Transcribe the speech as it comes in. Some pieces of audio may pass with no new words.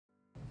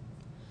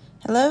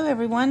Hello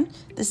everyone,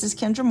 this is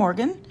Kendra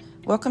Morgan.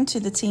 Welcome to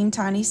the Team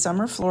Tiny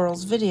Summer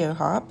Florals video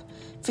hop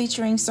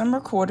featuring Summer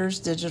Quarters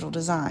digital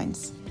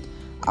designs.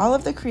 All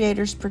of the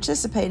creators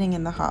participating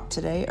in the hop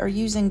today are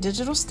using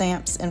digital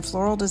stamps and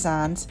floral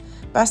designs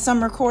by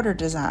Summer Quarter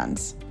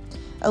Designs.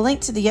 A link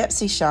to the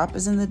Etsy shop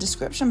is in the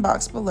description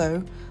box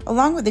below,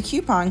 along with a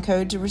coupon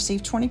code to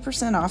receive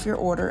 20% off your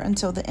order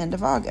until the end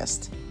of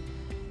August.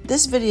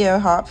 This video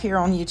hop here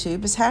on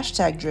YouTube is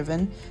hashtag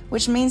driven,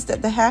 which means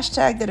that the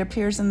hashtag that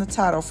appears in the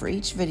title for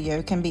each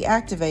video can be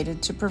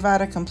activated to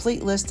provide a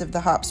complete list of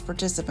the hop's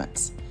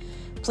participants.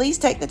 Please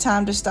take the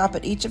time to stop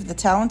at each of the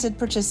talented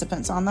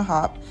participants on the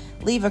hop,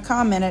 leave a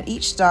comment at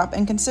each stop,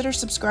 and consider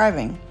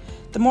subscribing.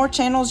 The more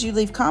channels you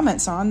leave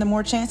comments on, the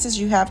more chances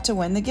you have to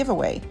win the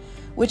giveaway,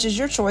 which is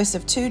your choice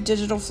of 2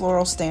 digital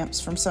floral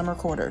stamps from Summer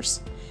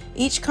Quarters.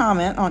 Each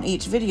comment on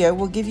each video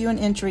will give you an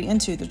entry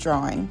into the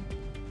drawing.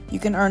 You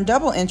can earn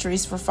double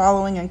entries for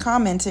following and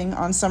commenting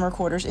on Summer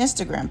Quarters'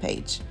 Instagram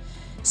page.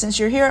 Since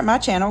you're here at my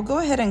channel, go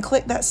ahead and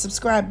click that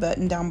subscribe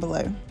button down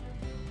below.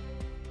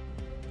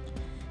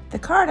 The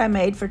card I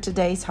made for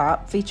today's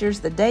hop features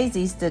the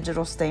Daisies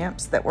digital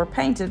stamps that were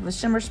painted with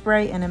shimmer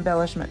spray and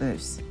embellishment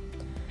mousse.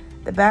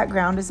 The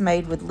background is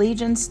made with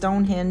Legion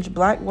Stonehenge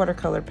black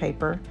watercolor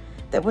paper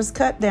that was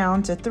cut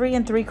down to 3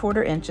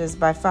 3/4 inches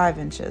by 5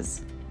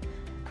 inches.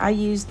 I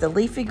used the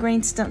leafy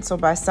green stencil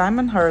by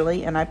Simon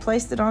Hurley and I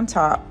placed it on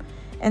top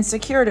and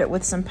secured it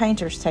with some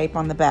painter's tape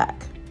on the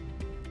back.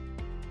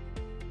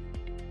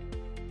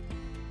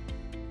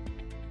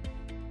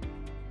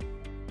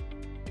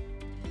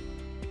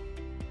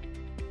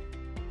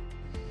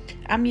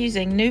 I'm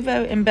using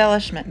Nuvo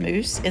Embellishment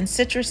Mousse in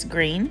citrus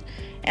green,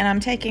 and I'm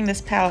taking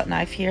this palette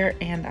knife here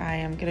and I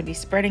am going to be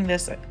spreading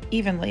this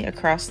evenly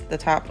across the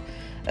top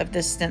of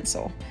this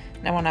stencil.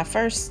 Now when I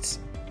first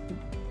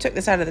took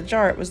this out of the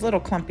jar, it was a little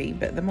clumpy,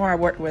 but the more I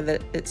worked with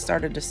it, it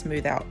started to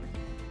smooth out.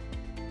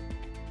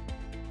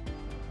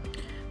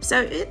 So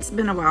it's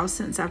been a while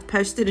since I've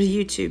posted a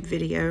YouTube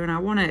video, and I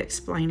want to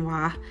explain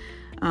why.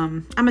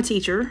 I'm a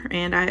teacher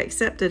and I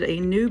accepted a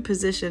new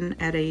position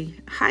at a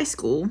high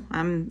school.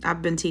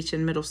 I've been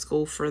teaching middle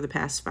school for the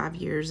past 5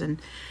 years, and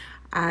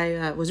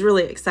I was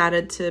really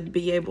excited to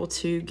be able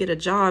to get a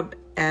job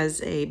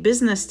as a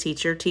business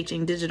teacher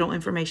teaching digital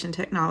information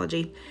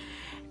technology.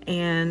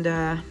 And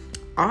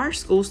our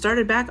school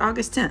started back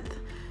August 10th.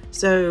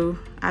 So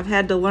I've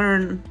had to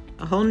learn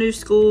a whole new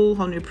school,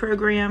 whole new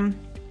program.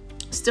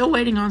 Still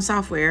waiting on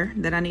software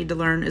that I need to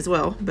learn as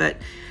well, but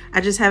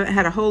I just haven't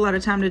had a whole lot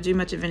of time to do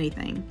much of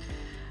anything.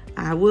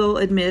 I will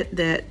admit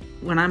that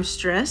when I'm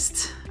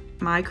stressed,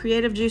 my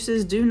creative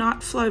juices do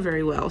not flow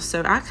very well.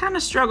 So I kind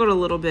of struggled a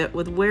little bit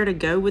with where to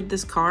go with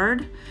this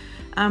card,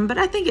 but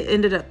I think it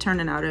ended up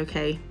turning out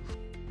okay.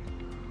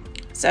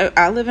 So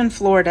I live in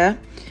Florida,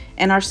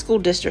 and our school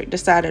district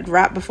decided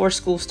right before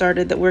school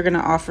started that we're going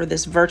to offer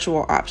this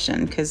virtual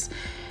option because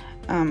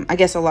I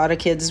guess a lot of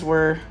kids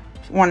were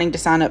wanting to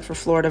sign up for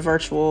Florida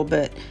virtual,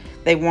 but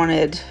they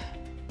wanted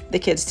the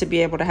kids to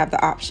be able to have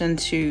the option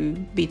to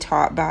be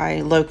taught by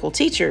local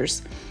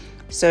teachers.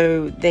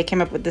 So they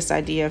came up with this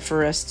idea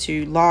for us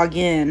to log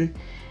in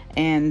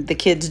and the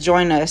kids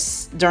join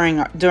us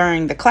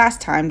during the class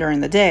time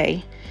during the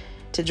day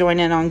to join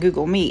in on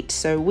Google Meet.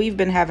 So we've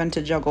been having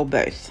to juggle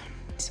both.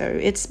 So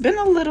it's been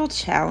a little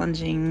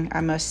challenging, I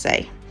must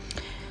say.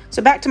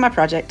 So back to my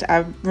project.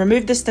 I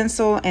removed the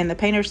stencil and the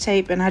painter's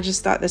tape, and I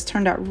just thought this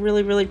turned out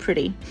really, really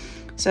pretty.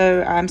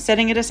 So I'm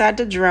setting it aside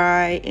to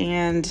dry,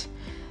 and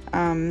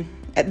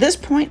at this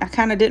point I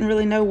kind of didn't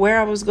really know where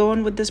I was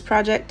going with this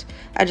project.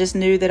 I just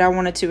knew that I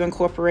wanted to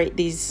incorporate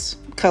these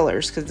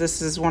colors because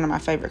this is one of my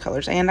favorite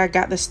colors, and I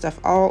got this stuff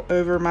all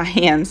over my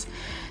hands.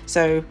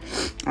 So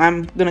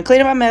I'm going to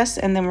clean up my mess,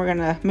 and then we're going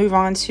to move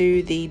on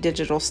to the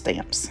digital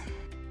stamps.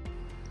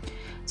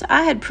 So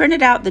I had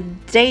printed out the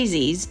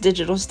Daisies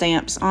digital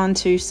stamps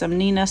onto some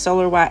Nina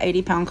Solar White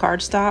 80-pound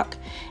cardstock,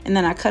 and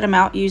then I cut them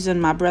out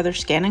using my brother's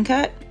Scan and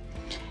Cut.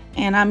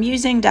 And I'm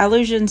using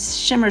Dilution's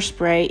Shimmer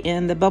Spray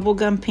in the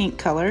bubblegum pink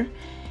color.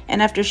 And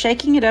after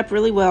shaking it up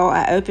really well,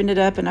 I opened it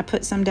up and I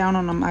put some down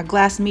on my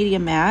glass media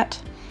mat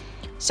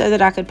so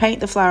that I could paint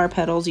the flower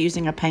petals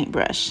using a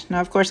paintbrush.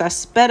 Now, of course, I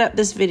sped up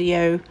this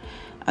video,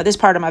 this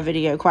part of my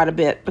video quite a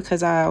bit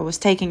because I was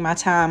taking my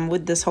time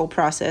with this whole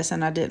process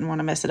and I didn't want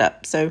to mess it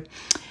up. So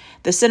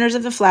the centers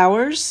of the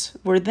flowers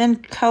were then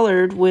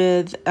colored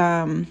with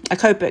a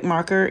Copic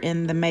marker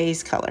in the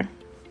maize color.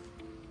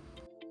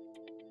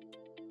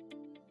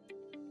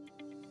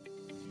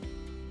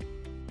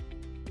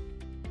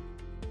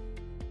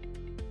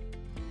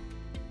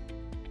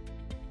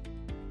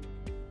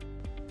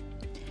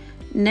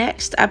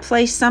 Next, I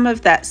placed some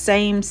of that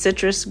same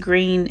citrus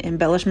green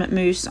embellishment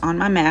mousse on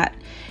my mat,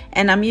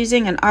 and I'm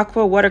using an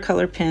aqua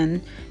watercolor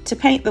pen to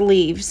paint the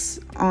leaves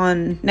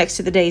on next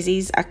to the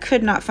daisies. I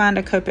could not find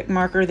a Copic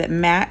marker that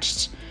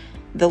matched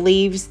the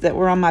leaves that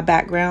were on my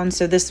background,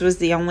 so this was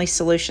the only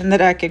solution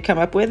that I could come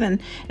up with,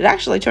 and it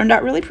actually turned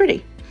out really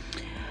pretty.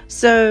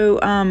 So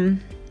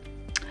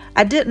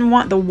I didn't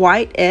want the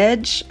white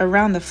edge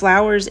around the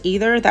flowers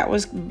either. That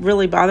was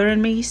really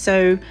bothering me,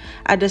 so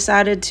I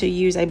decided to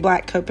use a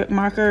black Copic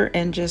marker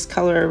and just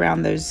color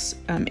around those,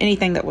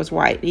 anything that was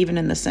white, even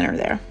in the center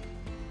there.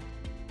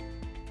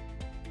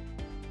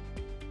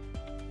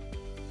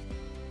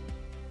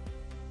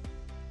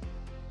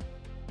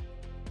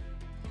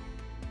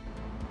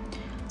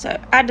 So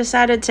I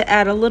decided to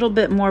add a little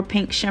bit more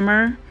pink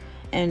shimmer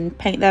and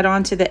paint that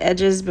onto the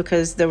edges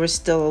because there was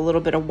still a little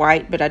bit of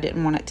white, but I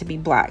didn't want it to be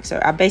black. So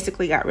I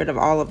basically got rid of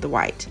all of the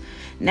white.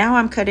 Now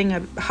I'm cutting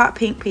a hot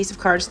pink piece of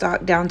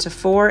cardstock down to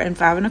 4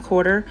 5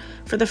 1/4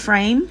 for the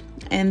frame.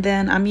 And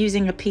then I'm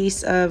using a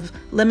piece of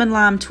lemon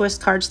lime twist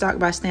cardstock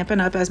by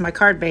Stampin' Up! As my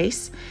card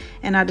base.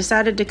 And I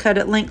decided to cut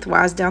it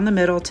lengthwise down the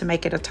middle to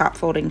make it a top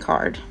folding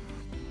card.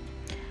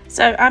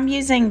 So I'm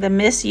using the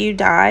Miss You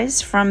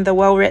dies from the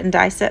Well Written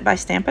Die Set by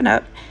Stampin'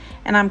 Up!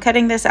 And I'm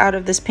cutting this out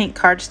of this pink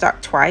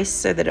cardstock twice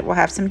so that it will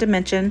have some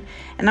dimension.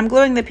 And I'm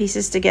gluing the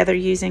pieces together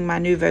using my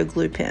Nuvo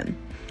glue pen.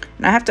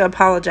 And I have to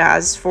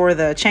apologize for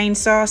the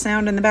chainsaw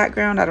sound in the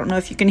background. I don't know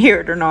if you can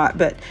hear it or not,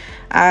 but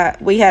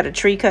we had a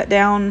tree cut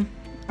down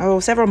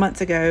several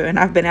months ago, and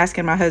I've been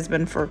asking my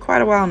husband for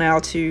quite a while now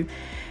to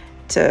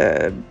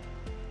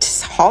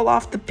just haul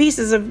off the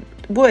pieces of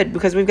wood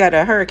because we've got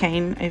a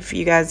hurricane. If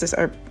you guys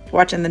are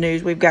watching the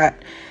news, we've got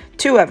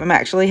 2 of them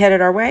actually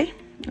headed our way.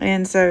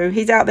 And so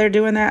he's out there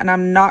doing that, and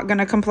I'm not going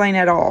to complain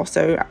at all.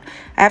 So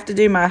I have to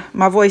do my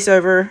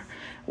voiceover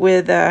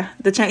with the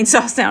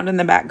chainsaw sound in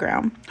the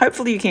background.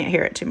 Hopefully you can't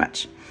hear it too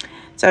much.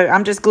 So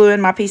I'm just gluing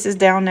my pieces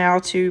down now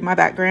to my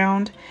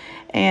background.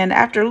 And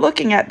after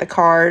looking at the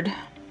card,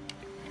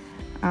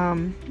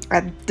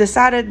 I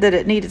decided that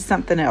it needed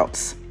something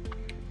else.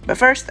 But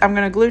first I'm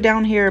going to glue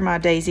down here my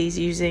daisies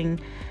using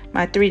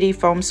my 3D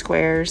foam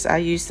squares. I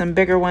used some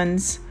bigger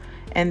ones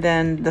and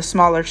then the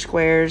smaller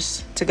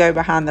squares to go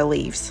behind the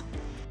leaves.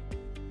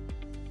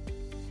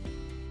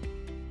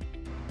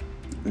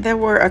 There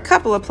were a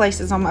couple of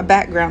places on my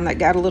background that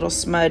got a little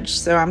smudged,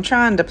 so I'm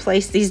trying to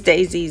place these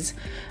daisies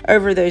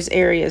over those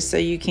areas so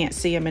you can't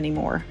see them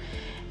anymore.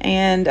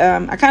 And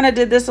I kind of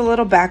did this a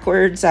little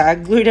backwards. I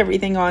glued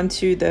everything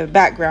onto the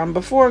background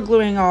before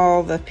gluing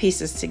all the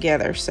pieces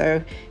together.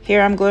 So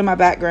here I'm gluing my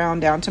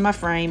background down to my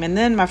frame and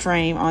then my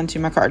frame onto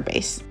my card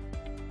base.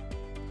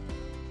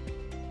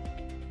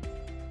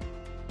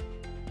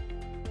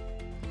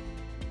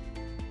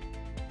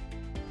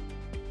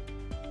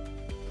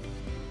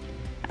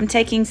 I'm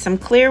taking some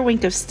clear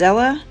Wink of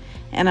Stella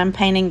and I'm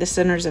painting the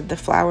centers of the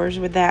flowers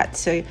with that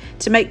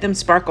to make them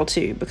sparkle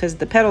too, because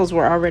the petals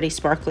were already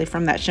sparkly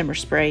from that shimmer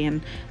spray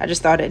and I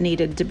just thought it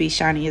needed to be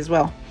shiny as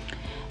well.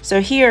 So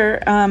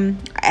here,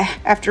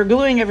 after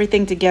gluing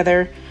everything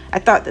together, I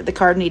thought that the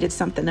card needed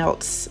something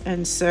else,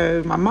 and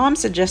so my mom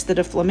suggested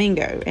a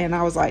flamingo and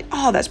I was like,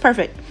 oh, that's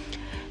perfect.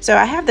 So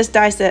I have this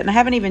die set and I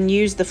haven't even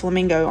used the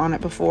flamingo on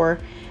it before,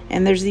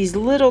 and there's these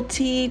little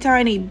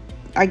tiny,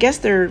 I guess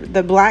they're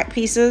the black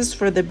pieces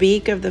for the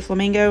beak of the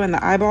flamingo and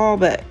the eyeball,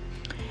 but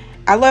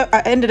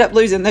I ended up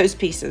losing those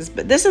pieces.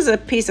 But this is a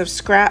piece of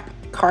scrap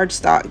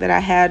cardstock that I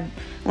had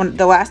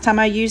the last time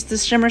I used the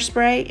shimmer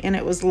spray, and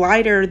it was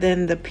lighter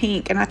than the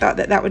pink, and I thought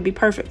that that would be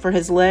perfect for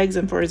his legs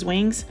and for his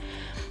wings.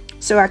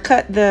 So I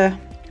cut the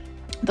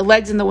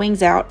legs and the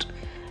wings out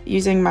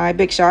using my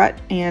Big Shot,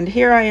 and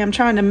here I am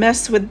trying to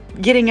mess with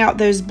getting out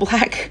those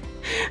black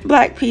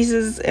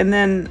pieces, and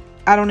then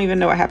I don't even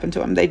know what happened to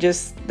them. They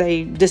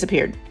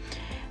disappeared.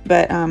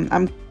 But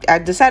I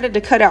decided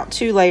to cut out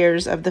 2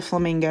 layers of the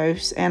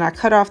flamingos, and I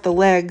cut off the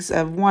legs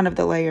of one of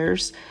the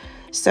layers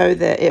so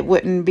that it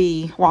wouldn't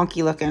be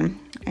wonky looking.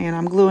 And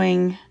I'm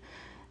gluing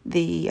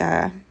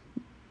the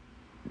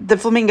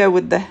flamingo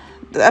with the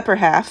upper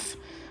half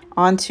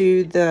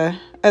onto the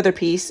other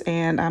piece,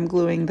 and I'm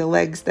gluing the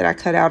legs that I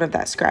cut out of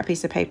that scrap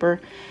piece of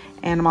paper,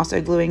 and I'm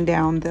also gluing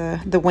down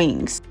the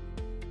wings.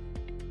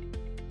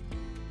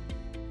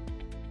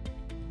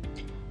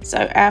 So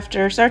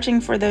after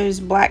searching for those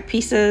black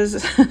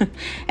pieces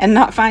and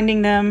not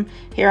finding them,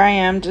 here I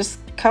am just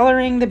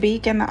coloring the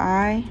beak and the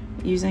eye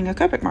using a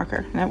Copic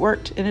marker, and it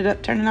worked. Ended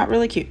up turning out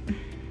really cute.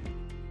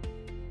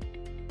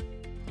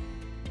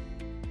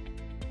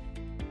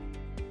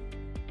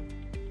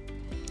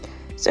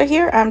 So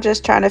here I'm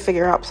just trying to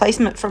figure out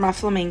placement for my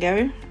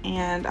flamingo,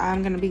 and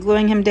I'm going to be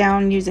gluing him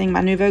down using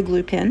my Nuvo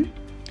glue pen.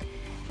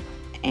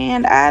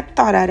 And I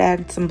thought I'd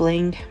add some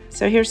bling.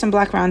 So here's some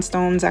black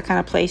rhinestones I kind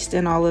of placed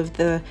in all of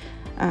the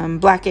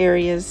black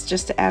areas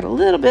just to add a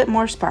little bit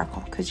more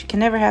sparkle, because you can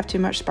never have too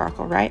much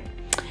sparkle, right?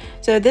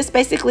 So this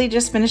basically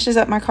just finishes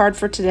up my card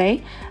for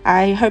today.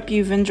 I hope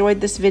you've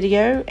enjoyed this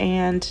video,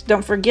 and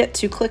don't forget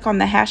to click on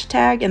the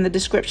hashtag in the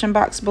description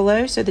box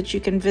below so that you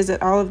can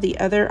visit all of the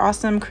other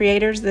awesome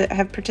creators that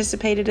have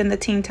participated in the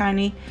Team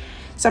Tiny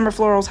Summer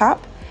Florals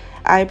Hop.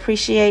 I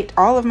appreciate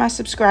all of my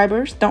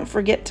subscribers. Don't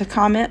forget to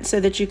comment so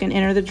that you can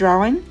enter the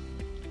drawing.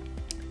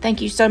 Thank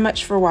you so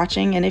much for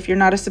watching, and if you're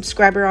not a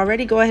subscriber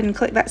already, go ahead and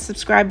click that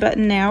subscribe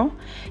button now.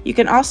 You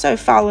can also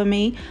follow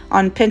me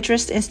on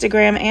Pinterest,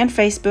 Instagram, and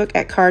Facebook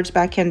at Cards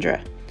by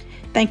Kendra.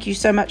 Thank you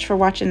so much for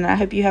watching, and I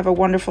hope you have a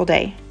wonderful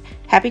day.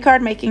 Happy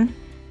card making!